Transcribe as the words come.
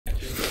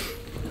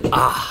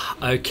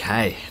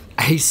Okay,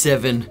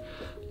 A7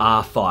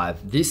 R5.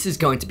 This is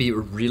going to be a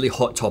really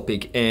hot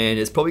topic and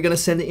it's probably going to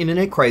send the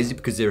internet crazy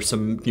because there are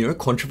some,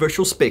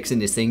 controversial specs in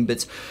this thing,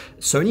 but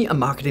Sony are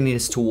marketing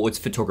this towards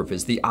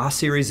photographers. The R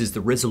series is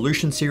the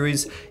resolution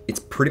series.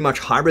 It's pretty much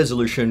high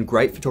resolution,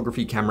 great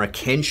photography camera,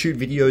 can shoot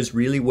videos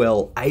really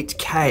well,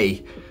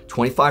 8K,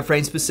 25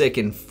 frames per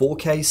second,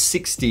 4K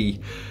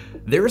 60.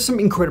 There are some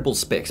incredible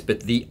specs,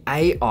 but the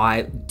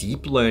AI,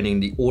 deep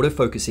learning, the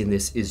autofocus in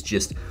this is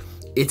just,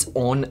 it's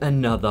on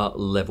another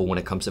level when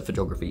it comes to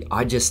photography.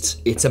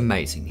 It's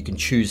amazing. You can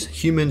choose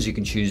humans, you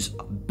can choose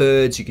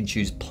birds, you can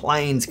choose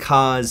planes,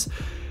 cars.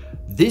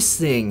 This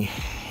thing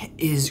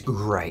is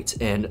great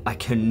and I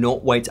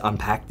cannot wait to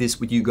unpack this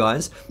with you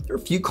guys. There are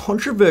a few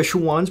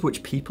controversial ones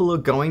which people are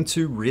going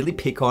to really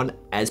pick on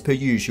as per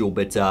usual,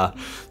 but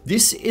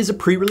this is a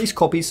pre-release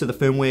copy, so the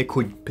firmware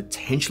could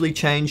potentially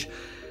change,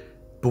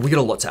 but we got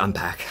a lot to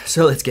unpack.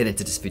 So let's get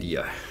into this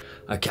video.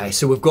 Okay,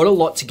 so we've got a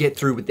lot to get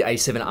through with the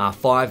A7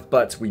 R5,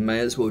 but we may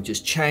as well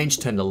just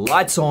turn the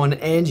lights on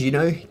and,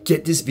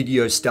 get this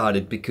video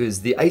started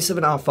because the A7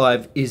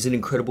 R5 is an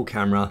incredible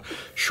camera.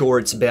 Sure,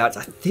 it's about,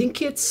 I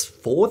think it's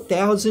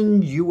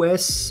 4,000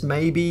 US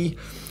maybe.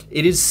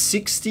 It is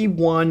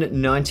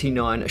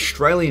 $61.99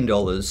 Australian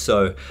dollars,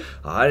 so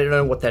I don't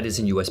know what that is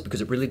in US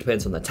because it really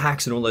depends on the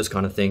tax and all those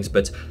kind of things,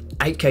 but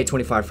 8K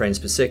 25 frames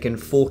per second,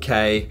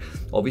 4K,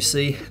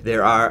 obviously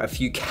there are a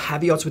few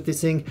caveats with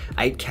this thing.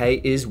 8K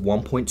is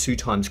 1.2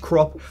 times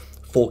crop,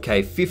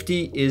 4K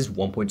 50 is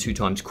 1.2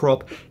 times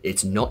crop.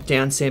 It's not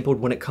downsampled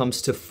when it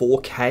comes to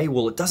 4K.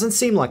 Well, it doesn't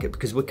seem like it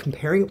because we're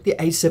comparing it with the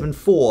A7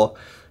 IV,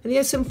 and the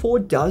A7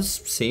 IV does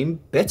seem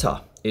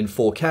better in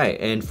 4K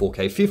and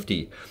 4K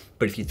 50.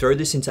 But if you throw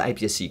this into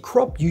APS-C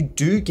crop, you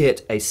do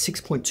get a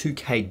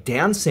 6.2K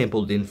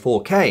downsampled in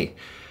 4K,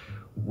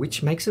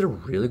 which makes it a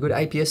really good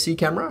APS-C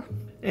camera.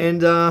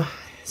 And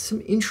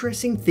some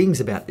interesting things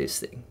about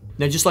this thing.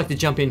 Now, just like to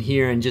jump in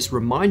here and just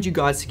remind you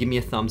guys to give me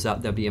a thumbs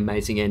up, that'd be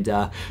amazing. And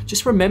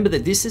just remember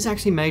that this is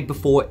actually made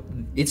before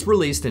it's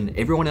released and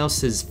everyone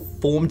else has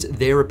formed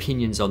their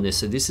opinions on this.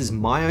 So this is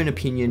my own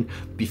opinion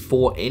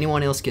before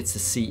anyone else gets to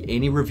see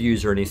any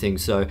reviews or anything.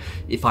 So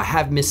if I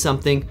have missed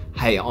something,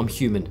 hey, I'm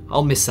human.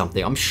 I'll miss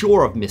something. I'm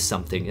sure I've missed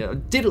something. I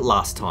did it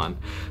last time,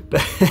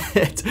 but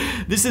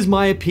this is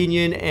my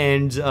opinion.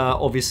 And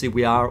obviously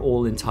we are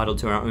all entitled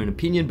to our own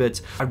opinion,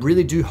 but I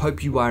really do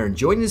hope you are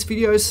enjoying this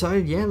video. So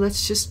yeah,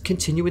 let's just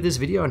continue with this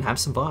video and have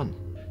some fun.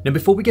 Now,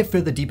 before we get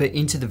further deeper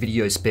into the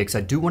video specs,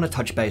 I do want to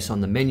touch base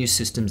on the menu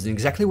systems and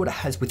exactly what it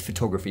has with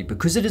photography,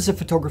 because it is a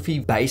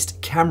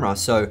photography-based camera.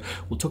 So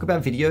we'll talk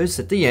about videos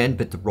at the end,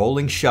 but the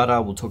rolling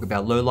shutter, we'll talk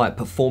about low light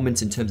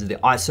performance in terms of the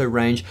ISO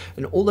range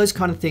and all those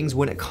kind of things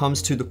when it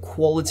comes to the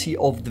quality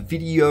of the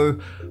video,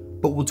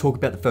 but we'll talk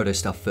about the photo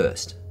stuff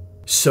first.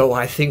 So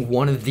I think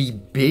one of the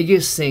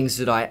biggest things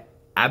that I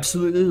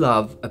absolutely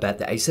love about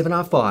the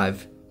A7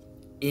 R5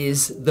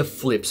 is the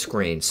flip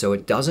screen. So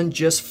it doesn't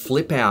just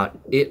flip out,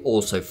 it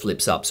also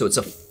flips up. So it's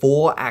a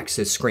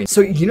 4-axis screen.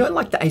 So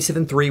like the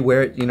A7 III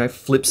where it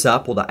flips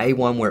up, or the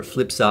A1 where it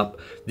flips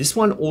up, this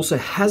one also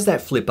has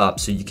that flip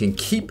up, so you can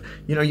keep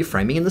your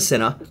framing in the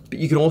center, but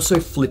you can also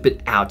flip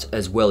it out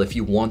as well if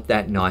you want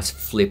that nice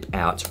flip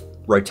out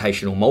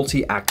rotational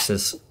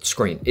multi-axis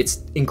screen.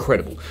 It's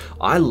incredible.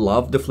 I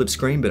love the flip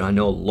screen, but I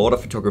know a lot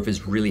of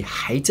photographers really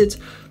hate it.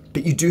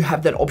 But you do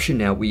have that option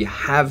now where you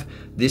have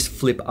this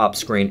flip up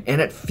screen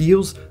and it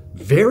feels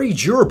very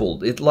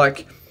durable.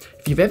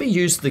 If you've ever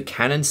used the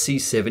Canon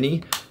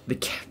C70, the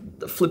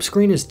flip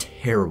screen is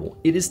terrible.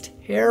 It is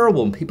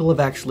terrible and people have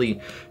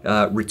actually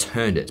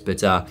returned it.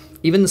 But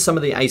even some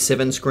of the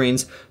A7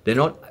 screens, they're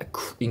not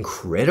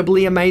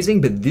incredibly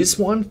amazing, but this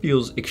one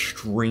feels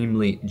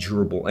extremely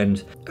durable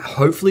and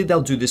hopefully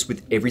they'll do this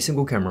with every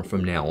single camera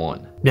from now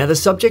on. Now, the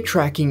subject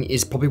tracking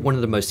is probably one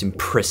of the most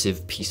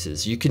impressive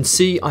pieces. You can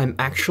see I'm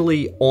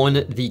actually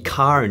on the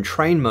car and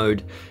train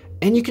mode,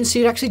 and you can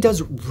see it actually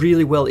does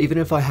really well. Even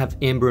if I have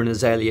Amber and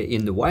Azalea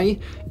in the way,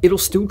 it'll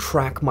still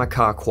track my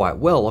car quite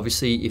well.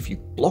 Obviously, if you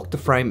block the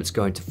frame, it's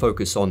going to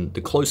focus on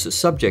the closest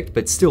subject,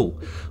 but still,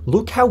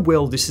 look how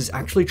well this is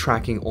actually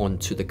tracking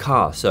onto the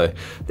car. So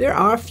there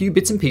are a few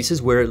bits and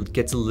pieces where it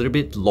gets a little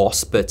bit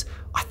lost, but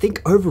I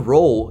think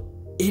overall,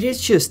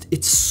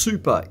 it's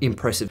super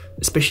impressive,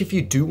 especially if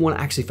you do want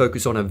to actually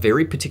focus on a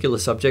very particular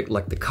subject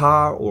like the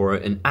car or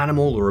an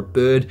animal or a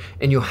bird,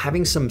 and you're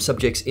having some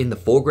subjects in the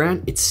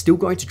foreground, it's still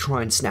going to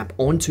try and snap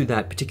onto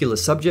that particular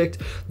subject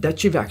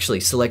that you've actually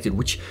selected,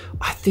 which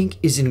I think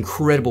is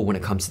incredible when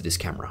it comes to this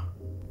camera.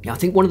 Now, I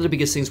think one of the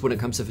biggest things when it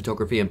comes to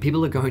photography and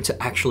people are going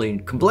to actually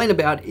complain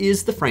about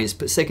is the frames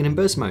per second in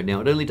burst mode. Now,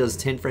 it only does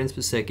 10 frames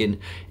per second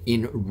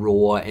in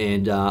RAW,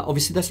 and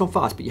obviously that's not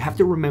fast, but you have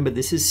to remember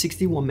this is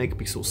 61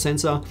 megapixel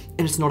sensor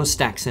and it's not a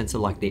stack sensor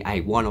like the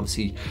A1.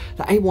 Obviously,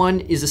 the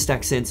A1 is a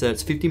stack sensor,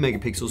 it's 50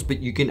 megapixels, but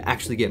you can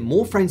actually get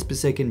more frames per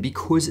second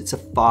because it's a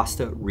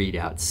faster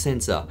readout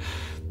sensor.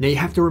 Now you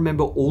have to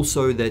remember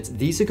also that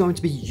these are going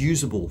to be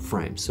usable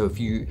frames. So if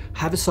you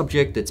have a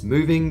subject that's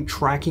moving,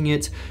 tracking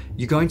it,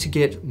 you're going to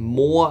get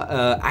more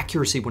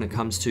accuracy when it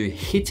comes to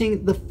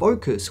hitting the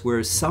focus,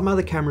 whereas some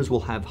other cameras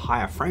will have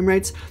higher frame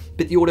rates,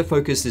 but the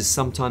autofocus is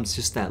sometimes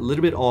just that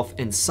little bit off,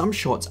 and some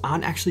shots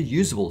aren't actually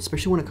usable,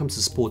 especially when it comes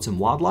to sports and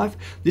wildlife.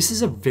 This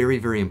is a very,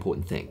 very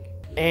important thing.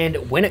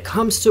 And when it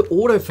comes to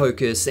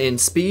autofocus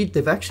and speed,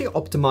 they've actually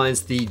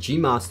optimized the G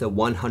Master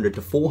 100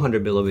 to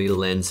 400mm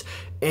lens.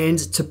 And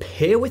to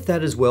pair with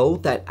that as well,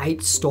 that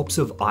 8 stops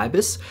of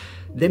IBIS,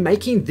 they're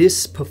making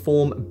this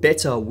perform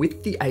better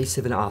with the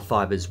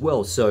A7R V as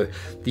well. So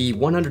the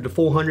 100 to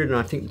 400 and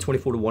I think the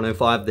 24 to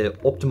 105, they're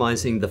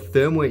optimizing the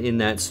firmware in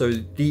that. So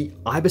the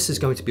IBIS is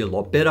going to be a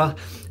lot better.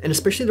 And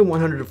especially the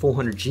 100 to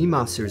 400 G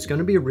Master is going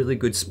to be a really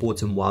good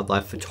sports and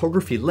wildlife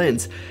photography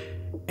lens.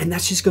 And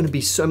that's just going to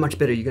be so much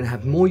better. You're going to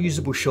have more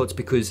usable shots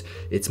because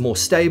it's more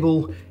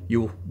stable.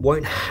 You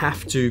won't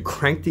have to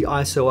crank the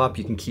ISO up.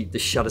 You can keep the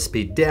shutter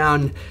speed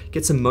down,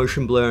 get some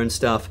motion blur and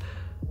stuff.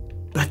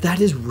 But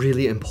that is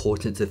really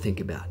important to think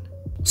about.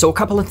 So a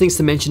couple of things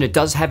to mention, it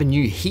does have a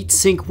new heat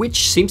sink,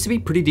 which seems to be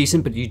pretty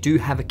decent, but you do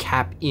have a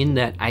cap in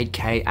that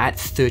 8K at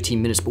 30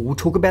 minutes, but we'll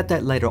talk about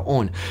that later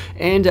on.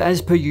 And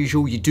as per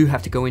usual, you do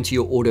have to go into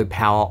your auto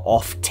power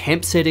off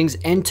temp settings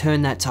and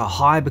turn that to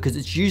high because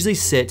it's usually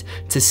set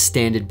to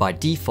standard by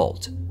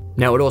default.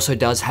 Now it also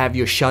does have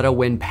your shutter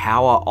when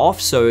power off,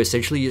 so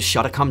essentially your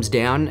shutter comes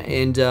down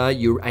and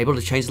you're able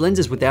to change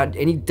lenses without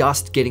any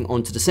dust getting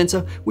onto the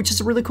sensor, which is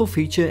a really cool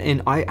feature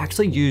and I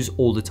actually use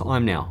all the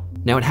time now.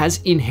 Now it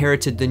has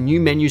inherited the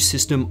new menu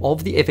system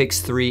of the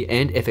FX3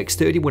 and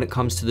FX30 when it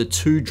comes to the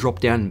 2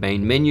 drop-down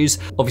main menus.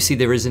 Obviously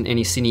there isn't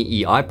any Cine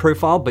EI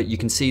profile, but you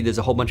can see there's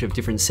a whole bunch of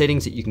different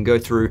settings that you can go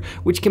through,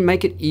 which can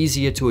make it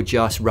easier to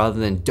adjust rather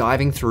than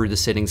diving through the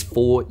settings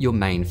for your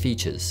main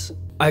features.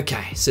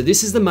 Okay, so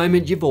this is the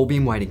moment you've all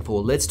been waiting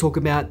for. Let's talk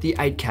about the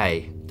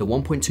 8K, the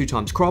 1.2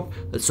 times crop.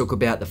 Let's talk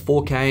about the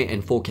 4K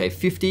and 4K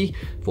 50.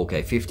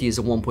 4K 50 is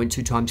a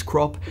 1.2 times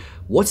crop.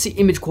 What's the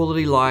image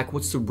quality like?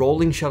 What's the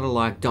rolling shutter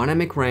like?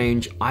 Dynamic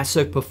range,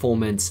 ISO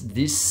performance.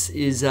 This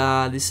is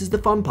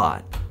the fun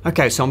part.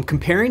 Okay, so I'm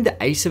comparing the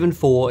A7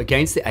 IV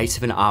against the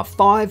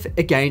A7R V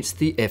against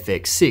the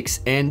FX6,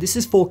 and this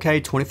is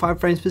 4K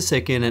 25 frames per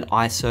second and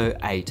ISO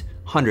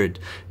 800.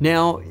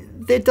 Now,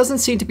 there doesn't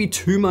seem to be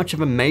too much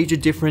of a major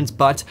difference,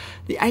 but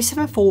the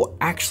A7 IV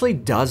actually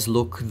does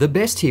look the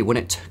best here when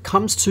it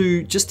comes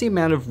to just the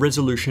amount of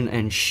resolution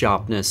and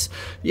sharpness.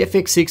 The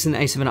FX6 and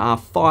A7R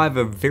V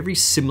are very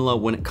similar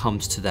when it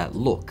comes to that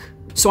look.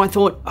 So I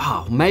thought,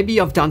 oh, maybe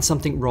I've done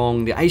something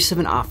wrong. The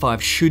A7R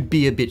V should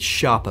be a bit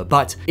sharper,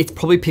 but it's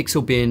probably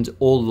pixel binned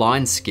or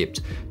line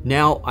skipped.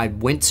 Now I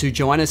went to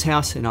Joanna's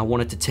house and I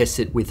wanted to test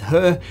it with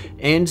her,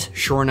 and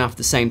sure enough,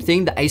 the same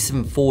thing. The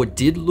A7 IV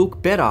did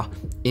look better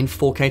in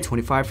 4K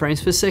 25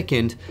 frames per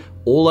second,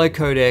 all-low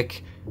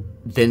codec,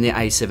 than the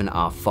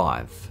A7R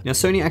V. Now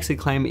Sony actually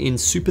claim in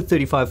Super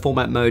 35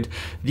 format mode,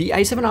 the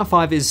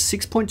A7R V is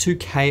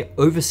 6.2K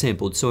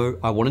oversampled, so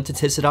I wanted to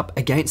test it up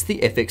against the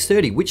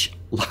FX30, which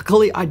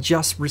luckily I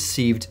just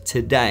received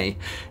today.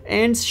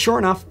 And sure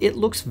enough, it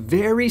looks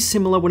very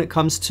similar when it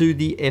comes to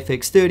the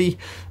FX30,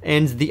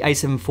 and the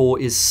A7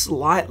 IV is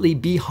slightly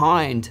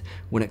behind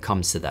when it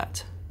comes to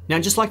that. Now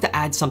I'd just like to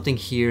add something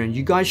here, and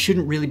you guys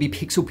shouldn't really be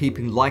pixel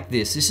peeping like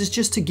this. This is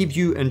just to give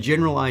you a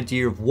general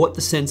idea of what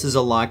the sensors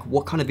are like,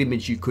 what kind of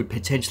image you could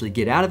potentially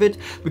get out of it,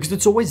 because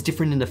it's always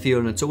different in the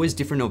field and it's always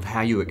different of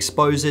how you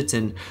expose it,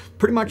 and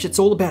pretty much it's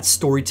all about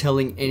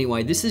storytelling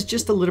anyway. This is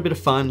just a little bit of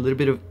fun, a little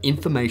bit of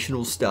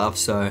informational stuff,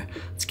 so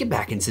let's get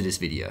back into this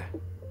video.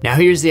 Now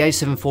here's the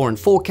A7 IV in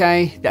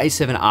 4K, the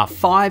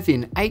A7R V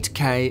in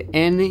 8K,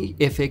 and the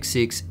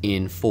FX6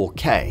 in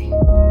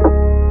 4K.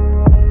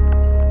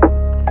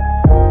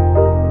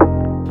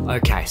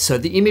 Okay, so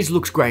the image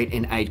looks great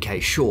in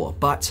 8K, sure,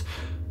 but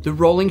the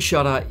rolling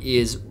shutter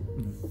is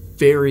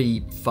very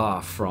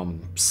far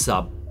from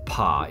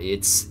subpar.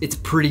 It's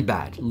pretty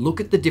bad. Look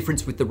at the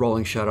difference with the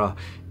rolling shutter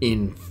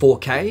in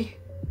 4K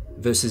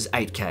versus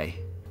 8K.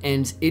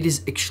 And it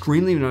is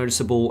extremely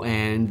noticeable,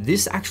 and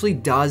this actually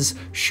does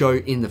show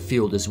in the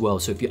field as well.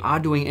 So if you are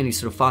doing any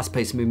sort of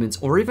fast-paced movements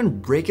or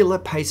even regular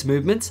pace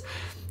movements,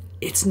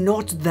 it's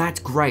not that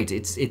great.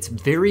 It's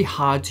very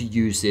hard to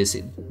use this.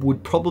 It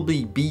would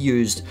probably be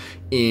used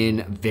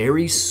in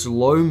very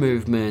slow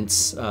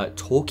movements,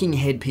 talking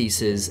head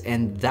pieces,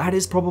 and that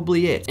is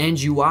probably it. And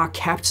you are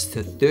capped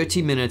to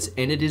 30 minutes,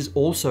 and it is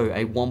also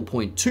a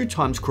 1.2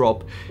 times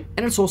crop,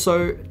 and it's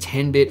also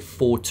 10-bit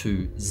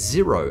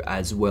 420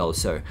 as well.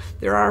 So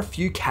there are a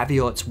few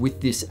caveats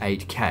with this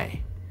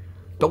 8K.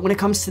 But when it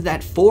comes to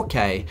that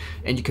 4K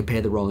and you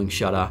compare the rolling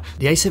shutter,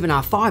 the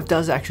A7R V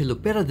does actually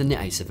look better than the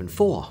A7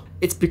 IV.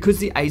 It's because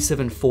the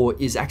A7 IV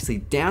is actually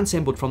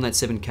downsampled from that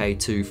 7K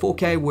to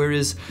 4K,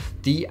 whereas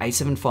the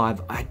A7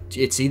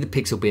 V, it's either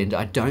pixel binned.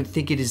 I don't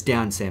think it is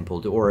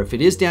downsampled, or if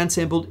it is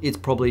downsampled, it's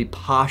probably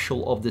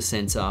partial of the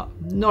sensor.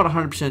 Not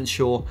 100%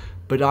 sure,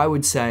 but I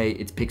would say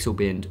it's pixel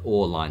binned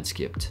or line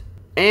skipped.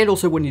 And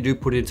also when you do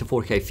put it into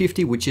 4K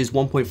 50, which is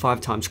 1.5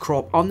 times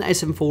crop on the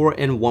A7 IV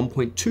and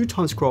 1.2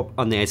 times crop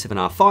on the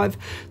A7R V,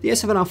 the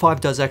A7R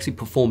V does actually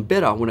perform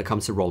better when it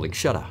comes to rolling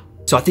shutter.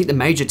 So I think the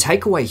major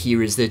takeaway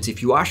here is that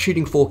if you are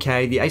shooting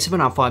 4K, the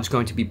A7R V is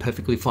going to be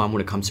perfectly fine when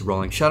it comes to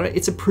rolling shutter.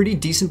 It's a pretty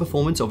decent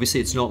performance. Obviously,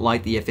 it's not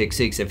like the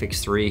FX6,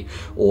 FX3,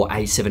 or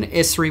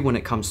A7S III when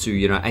it comes to,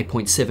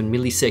 8.7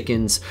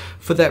 milliseconds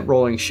for that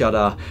rolling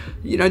shutter.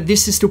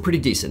 This is still pretty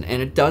decent,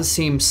 and it does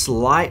seem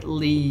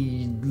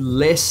slightly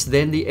less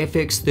than the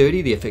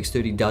FX30. The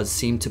FX30 does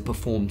seem to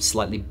perform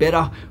slightly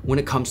better when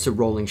it comes to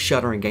rolling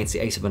shutter against the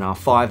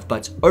A7R V,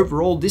 but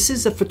overall, this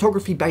is a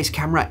photography-based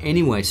camera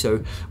anyway,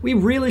 so we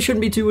really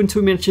shouldn't be doing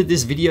too much of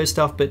this video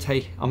stuff, but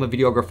hey, I'm a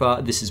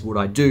videographer, this is what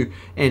I do,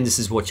 and this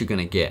is what you're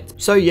gonna get.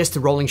 So yes, the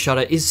rolling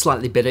shutter is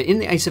slightly better in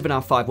the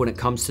A7R V when it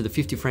comes to the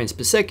 50 frames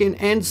per second,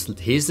 and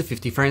here's the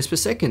 50 frames per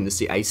second. It's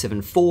the A7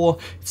 IV,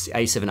 it's the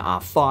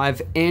A7R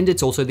V, and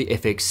it's also the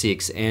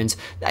FX6, and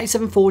the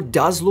A7 IV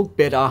does look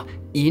better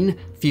in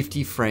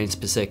 50 frames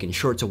per second.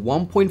 Sure, it's a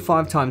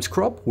 1.5 times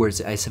crop, whereas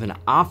the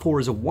A7R IV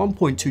is a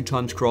 1.2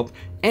 times crop,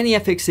 and the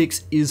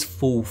FX6 is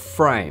full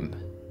frame.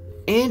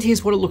 And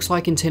here's what it looks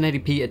like in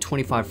 1080p at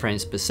 25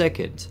 frames per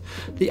second.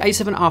 The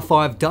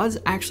A7R V does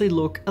actually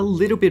look a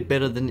little bit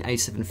better than the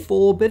A7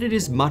 IV, but it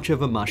is much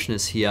of a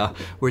muchness here,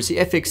 whereas the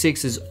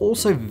FX6 is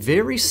also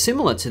very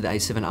similar to the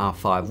A7R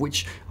V,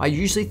 which I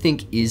usually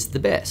think is the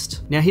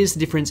best. Now here's the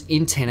difference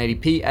in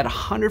 1080p at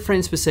 100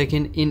 frames per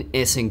second in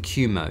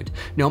S&Q mode.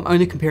 Now I'm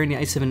only comparing the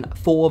A7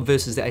 IV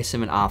versus the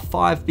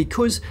A7R V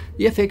because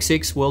the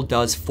FX6, well,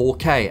 does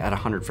 4K at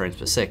 100 frames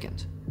per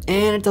second.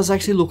 And it does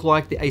actually look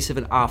like the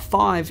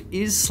A7R V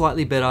is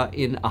slightly better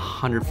in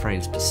 100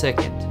 frames per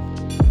second.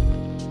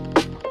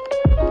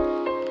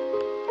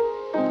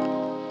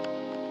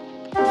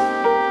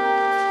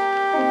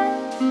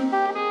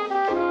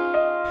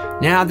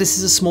 Now, this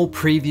is a small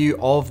preview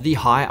of the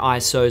high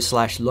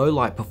ISO / low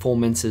light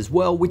performance as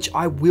well, which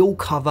I will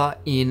cover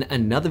in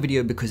another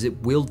video because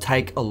it will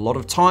take a lot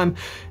of time,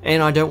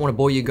 and I don't want to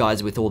bore you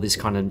guys with all this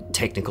kind of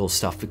technical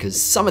stuff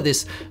because some of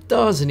this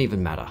doesn't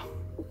even matter.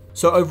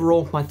 So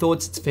overall, my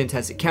thoughts, it's a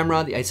fantastic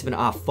camera. The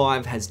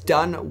A7R V has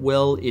done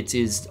well. It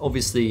is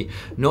obviously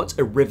not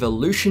a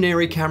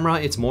revolutionary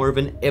camera, it's more of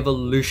an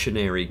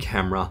evolutionary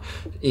camera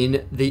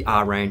in the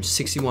R range.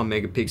 61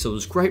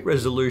 megapixels, great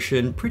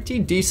resolution, pretty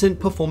decent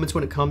performance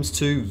when it comes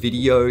to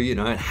video, it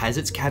has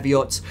its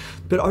caveats,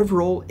 but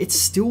overall, it's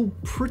still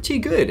pretty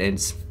good. And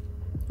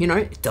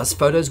it does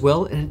photos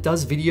well and it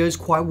does videos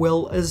quite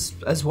well as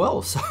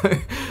well. So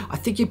I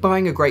think you're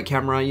buying a great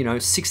camera,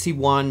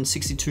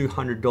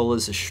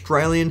 $6,200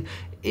 Australian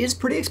is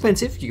pretty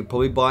expensive. You could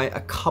probably buy a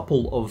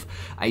couple of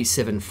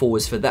A7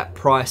 IVs for that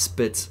price,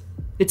 but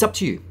it's up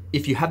to you.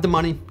 If you have the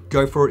money,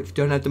 go for it. If you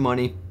don't have the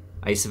money,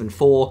 A7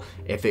 IV,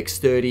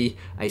 FX30,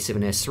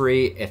 A7S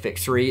III,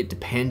 FX3, it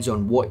depends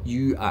on what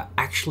you are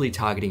actually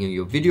targeting. Are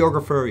you a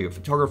videographer, your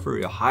photographer,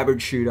 your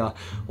hybrid shooter,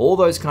 all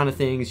those kind of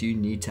things, you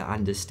need to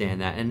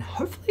understand that. And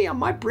hopefully I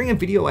might bring a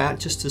video out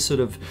just to sort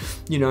of,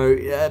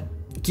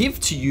 give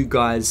to you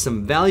guys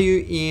some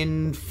value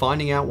in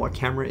finding out what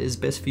camera is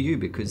best for you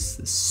because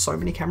there's so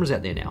many cameras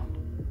out there now.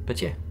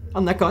 But yeah, other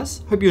than that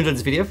guys, hope you enjoyed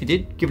this video. If you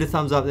did, give it a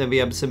thumbs up, that'd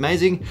be absolutely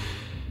amazing.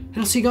 And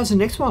I'll see you guys in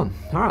the next one.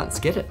 All right, let's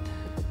get it.